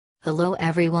Hello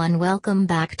everyone, welcome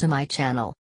back to my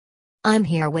channel. I'm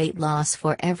here weight loss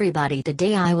for everybody.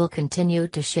 Today I will continue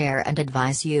to share and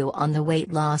advise you on the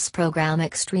weight loss program,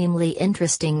 extremely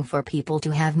interesting for people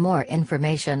to have more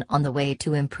information on the way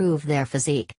to improve their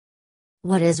physique.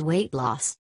 What is weight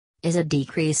loss? Is a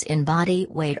decrease in body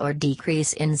weight or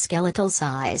decrease in skeletal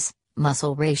size,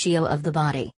 muscle ratio of the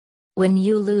body. When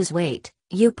you lose weight,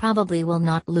 you probably will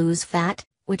not lose fat,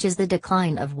 which is the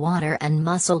decline of water and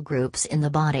muscle groups in the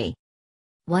body.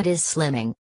 What is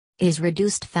slimming? Is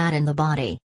reduced fat in the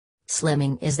body.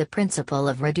 Slimming is the principle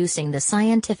of reducing the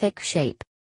scientific shape.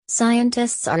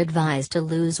 Scientists are advised to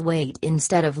lose weight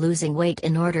instead of losing weight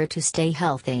in order to stay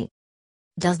healthy.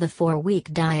 Does the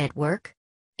 4-week diet work?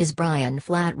 Is Brian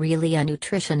Flatt really a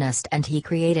nutritionist and he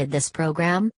created this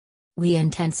program? The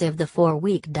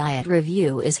 4-week diet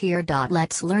review is here.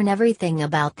 Let's learn everything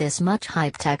about this much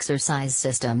hyped exercise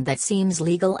system that seems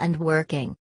legal and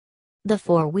working. The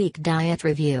 4-week diet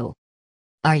review.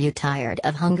 Are you tired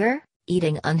of hunger,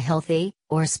 eating unhealthy,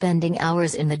 or spending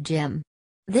hours in the gym?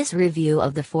 This review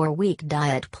of the 4-week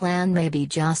diet plan may be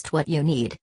just what you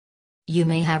need. You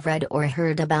may have read or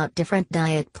heard about different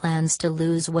diet plans to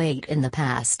lose weight in the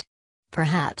past.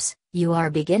 Perhaps you are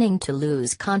beginning to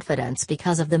lose confidence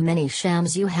because of the many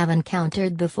shams you have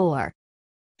encountered before.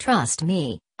 Trust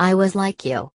me, I was like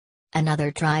you.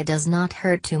 Another try does not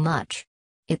hurt too much.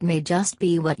 It may just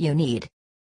be what you need.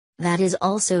 That is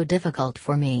also difficult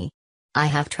for me. I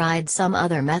have tried some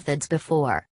other methods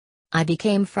before. I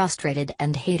became frustrated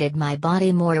and hated my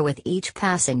body more with each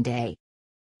passing day.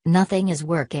 Nothing is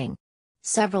working.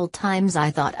 Several times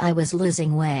I thought I was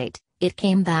losing weight, it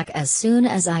came back as soon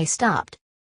as I stopped.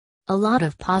 A lot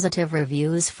of positive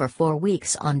reviews for 4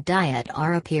 weeks on diet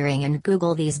are appearing in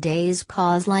Google these days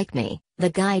cause, like me, the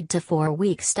guide to 4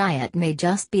 weeks diet may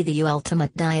just be the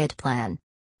ultimate diet plan.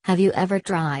 Have you ever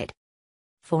tried?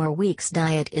 4 weeks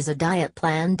diet is a diet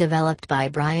plan developed by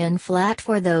Brian Flatt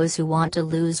for those who want to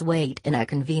lose weight in a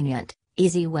convenient,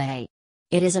 easy way.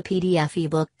 It is a PDF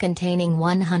ebook containing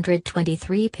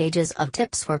 123 pages of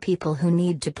tips for people who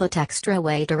need to put extra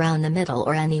weight around the middle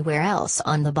or anywhere else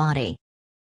on the body.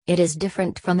 It is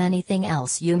different from anything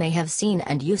else you may have seen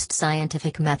and used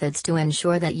scientific methods to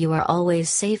ensure that you are always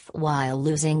safe while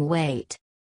losing weight.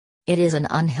 It is an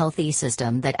unhealthy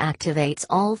system that activates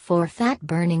all 4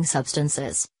 fat-burning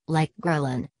substances, like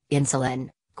ghrelin, insulin,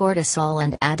 cortisol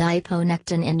and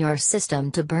adiponectin in your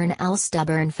system to burn out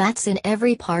stubborn fats in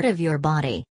every part of your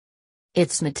body.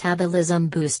 Its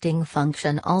metabolism-boosting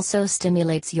function also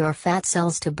stimulates your fat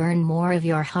cells to burn more of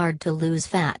your hard-to-lose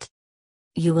fat.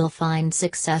 You will find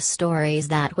success stories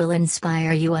that will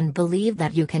inspire you and believe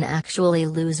that you can actually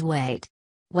lose weight.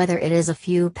 Whether it is a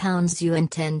few pounds you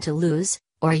intend to lose,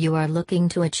 or you are looking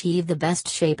to achieve the best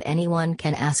shape anyone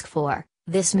can ask for,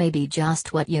 this may be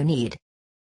just what you need.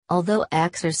 Although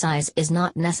exercise is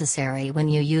not necessary when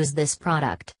you use this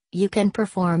product, you can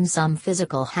perform some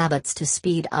physical habits to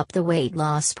speed up the weight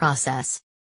loss process.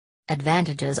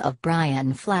 Advantages of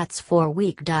Brian Flatt's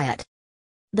 4-week diet.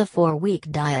 The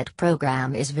 4-week diet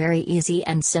program is very easy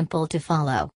and simple to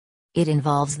follow. It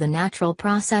involves the natural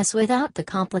process without the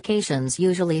complications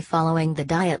usually following the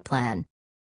diet plan.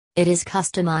 It is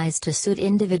customized to suit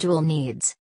individual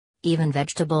needs. Even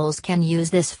vegetables can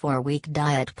use this 4-week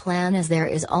diet plan as there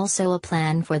is also a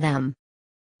plan for them.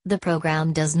 The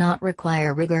program does not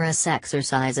require rigorous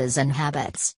exercises and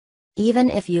habits. Even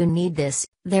if you need this,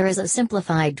 there is a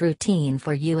simplified routine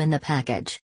for you in the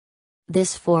package.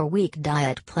 This 4-week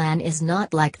diet plan is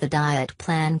not like the diet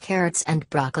plan carrots and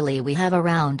broccoli we have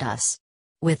around us.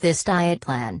 With this diet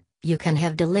plan, you can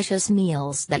have delicious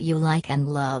meals that you like and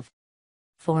love.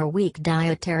 4-week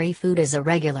dietary food is a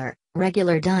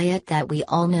regular diet that we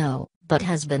all know, but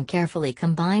has been carefully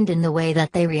combined in the way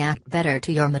that they react better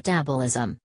to your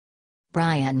metabolism.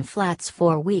 Brian Flatt's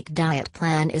 4-week diet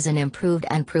plan is an improved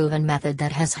and proven method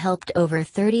that has helped over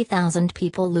 30,000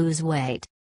 people lose weight.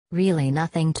 Really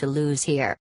nothing to lose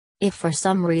here. If for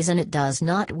some reason it does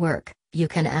not work, you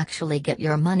can actually get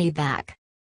your money back.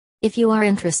 If you are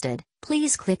interested,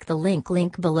 please click the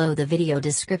link below the video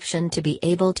description to be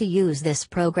able to use this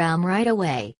program right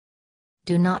away.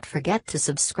 Do not forget to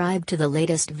subscribe to the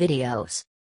latest videos.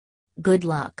 Good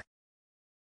luck.